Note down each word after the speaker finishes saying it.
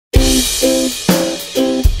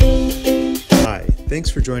Thanks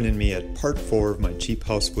for joining me at part 4 of my cheap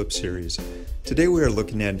house flip series. Today we are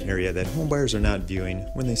looking at an area that homebuyers are not viewing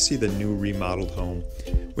when they see the new remodeled home,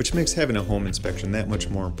 which makes having a home inspection that much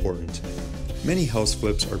more important. Many house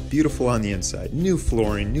flips are beautiful on the inside, new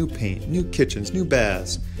flooring, new paint, new kitchens, new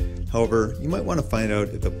baths. However, you might want to find out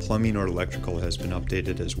if the plumbing or electrical has been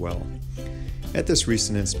updated as well. At this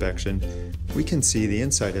recent inspection, we can see the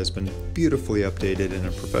inside has been beautifully updated in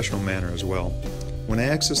a professional manner as well. When I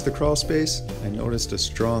accessed the crawl space, I noticed a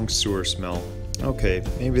strong sewer smell. Okay,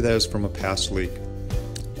 maybe that was from a past leak.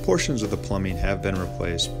 Portions of the plumbing have been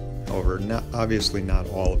replaced, however, obviously not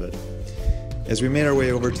all of it. As we made our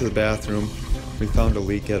way over to the bathroom, we found a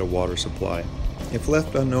leak at a water supply. If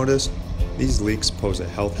left unnoticed, these leaks pose a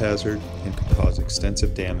health hazard and could cause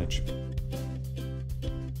extensive damage.